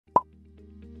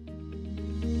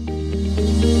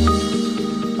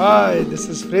Hi, this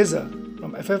is Fraser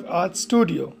from FF Art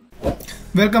Studio.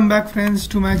 Welcome back friends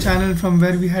to my channel from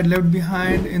where we had left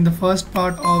behind in the first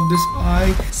part of this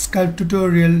eye sculpt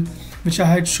tutorial which I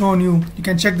had shown you. You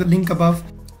can check the link above.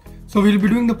 So we'll be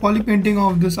doing the poly painting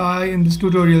of this eye in this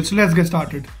tutorial. So let's get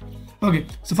started. Okay,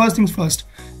 so first things first.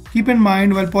 Keep in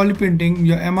mind while poly painting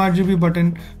your mRGB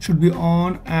button should be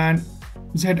on and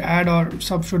Z add or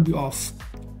sub should be off.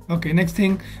 Okay, next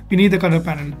thing we need the color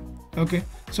panel. Okay,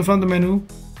 so from the menu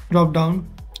drop down,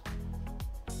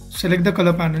 select the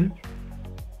color panel,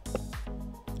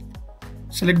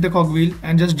 select the cogwheel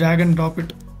and just drag and drop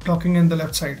it, docking in the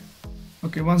left side.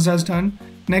 Okay, once that's done,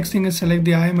 next thing is select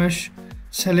the eye mesh,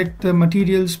 select the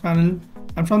materials panel,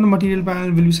 and from the material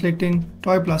panel we'll be selecting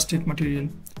toy plastic material.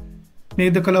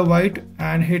 Make the color white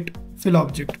and hit fill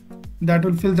object. That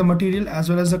will fill the material as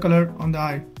well as the color on the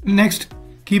eye. Next,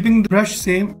 keeping the brush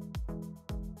same,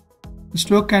 the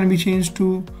stroke can be changed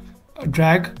to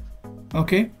drag.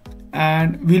 Okay,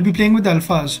 and we'll be playing with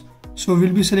alphas. So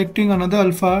we'll be selecting another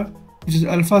alpha, which is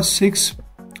alpha 6,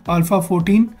 alpha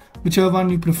 14, whichever one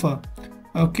you prefer.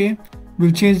 Okay,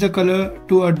 we'll change the color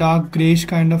to a dark grayish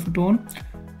kind of a tone.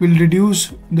 We'll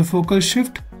reduce the focal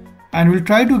shift and we'll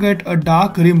try to get a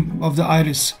dark rim of the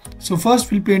iris. So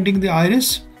first we'll be painting the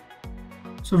iris.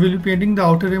 So we'll be painting the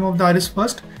outer rim of the iris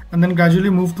first and then gradually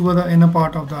move toward the inner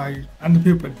part of the eye and the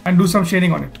pupil and do some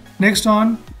shading on it. Next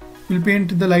on, we'll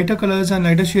paint the lighter colors and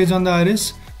lighter shades on the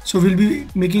iris. So we'll be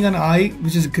making an eye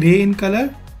which is gray in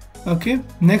color. Okay,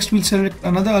 next we'll select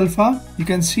another alpha. You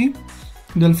can see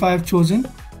the alpha I've chosen.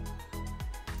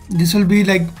 This will be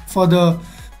like for the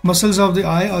muscles of the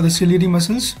eye or the ciliary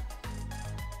muscles.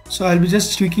 So I'll be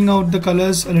just tweaking out the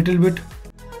colors a little bit.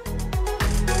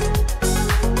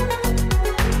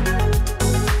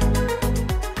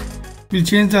 We'll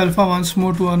change the alpha once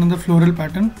more to another floral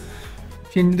pattern.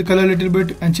 Changing the color a little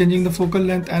bit and changing the focal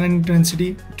length and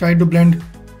intensity. Try to blend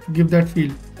to give that feel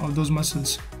of those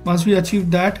muscles. Once we achieve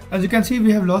that, as you can see,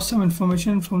 we have lost some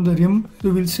information from the rim. So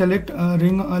we'll select a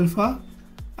ring alpha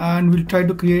and we'll try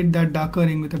to create that darker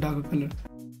ring with a darker color.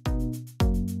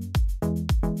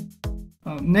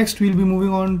 Next we'll be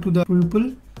moving on to the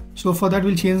pupil. So for that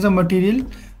we'll change the material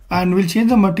and we'll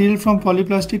change the material from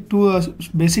polyplastic to a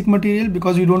basic material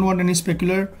because we don't want any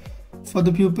specular for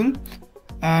the pupil.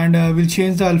 And we'll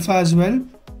change the alpha as well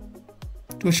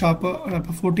to a sharper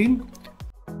alpha 14.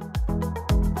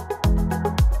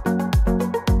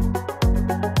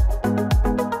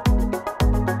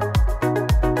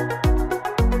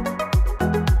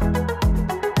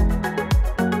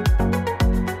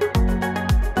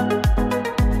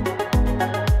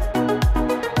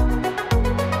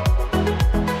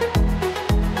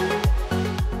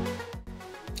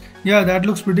 Yeah, that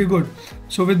looks pretty good.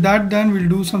 So with that done, we'll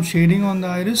do some shading on the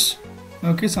iris.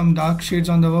 Okay, some dark shades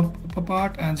on the upper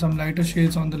part and some lighter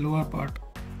shades on the lower part.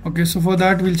 Okay, so for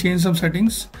that we'll change some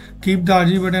settings. Keep the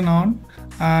RGB button on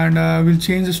and we'll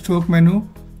change the stroke menu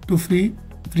to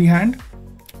freehand.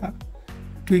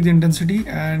 Tweak the intensity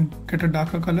and get a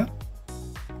darker color.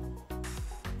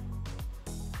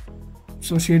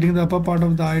 So shading the upper part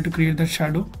of the eye to create that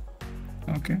shadow.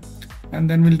 Okay, and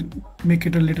then we'll make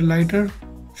it a little lighter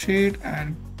shade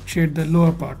and shade the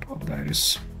lower part of the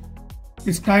iris.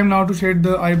 It's time now to shade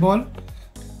the eyeball.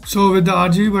 So with the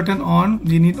RGB button on,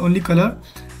 we need only color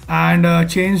and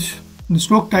change the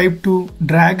stroke type to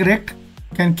drag rect.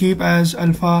 Can keep as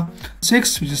alpha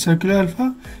 6, which is circular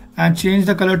alpha, and change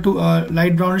the color to a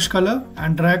light brownish color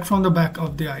and drag from the back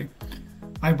of the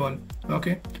eyeball.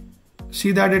 Okay,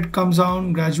 see that it comes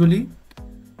down gradually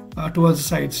towards the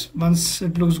sides. Once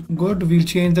it looks good, we'll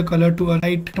change the color to a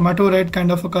light tomato red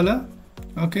kind of a color.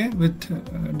 Okay,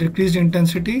 with decreased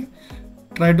intensity.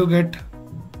 Try to get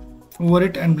over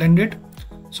it and blend it.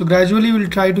 So gradually we'll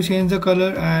try to change the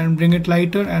color and bring it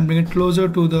lighter and bring it closer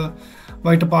to the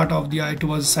whiter part of the eye,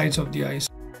 towards the sides of the eyes.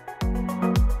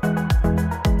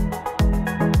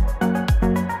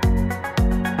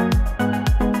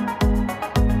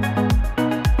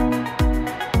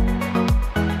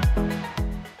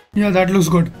 Yeah, that looks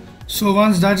good. So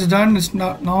once that's done, it's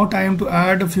now time to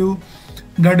add a few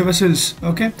blood vessels.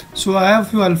 Okay, so I have a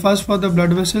few alphas for the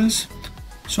blood vessels.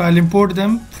 So I'll import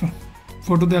them.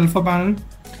 Go to the alpha panel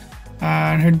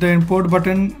and hit the import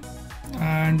button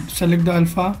and select the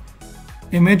alpha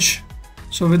image.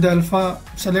 So with the alpha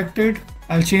selected,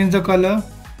 I'll change the color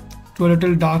to a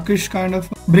little darkish kind of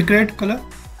brick red color.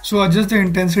 So adjust the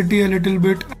intensity a little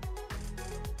bit.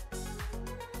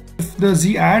 If the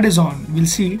Z add is on, we'll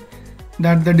see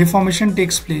that the deformation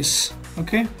takes place.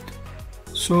 Okay,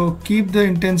 so keep the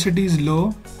intensities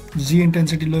low, Z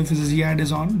intensity low if the Z add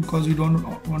is on, because we don't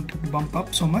want it to bump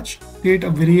up so much. Create a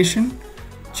variation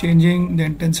changing the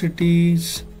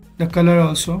intensities, the color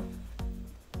also,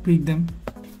 tweak them.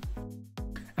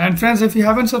 And friends, if you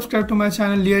haven't subscribed to my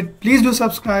channel yet, please do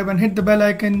subscribe and hit the bell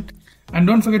icon, and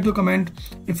don't forget to comment.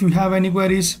 If you have any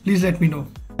queries, please let me know.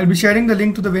 I'll be sharing the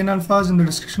link to the vein alphas in the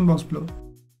description box below.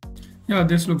 Yeah,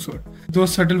 this looks good.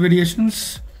 Those subtle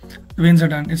variations, the veins are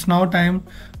done. It's now time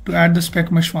to add the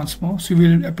speck mesh once more. So we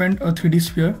will append a 3D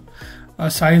sphere,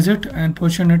 size it and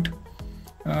position it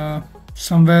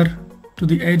somewhere to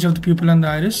the edge of the pupil and the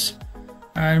iris,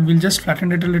 and we'll just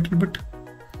flatten it a little bit.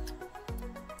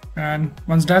 And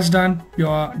once that's done, you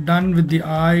are done with the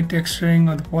eye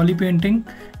texturing or the poly painting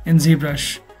in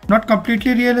ZBrush. Not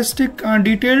completely realistic and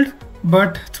detailed,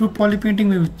 but through poly painting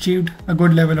we've achieved a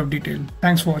good level of detail.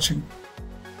 Thanks for watching.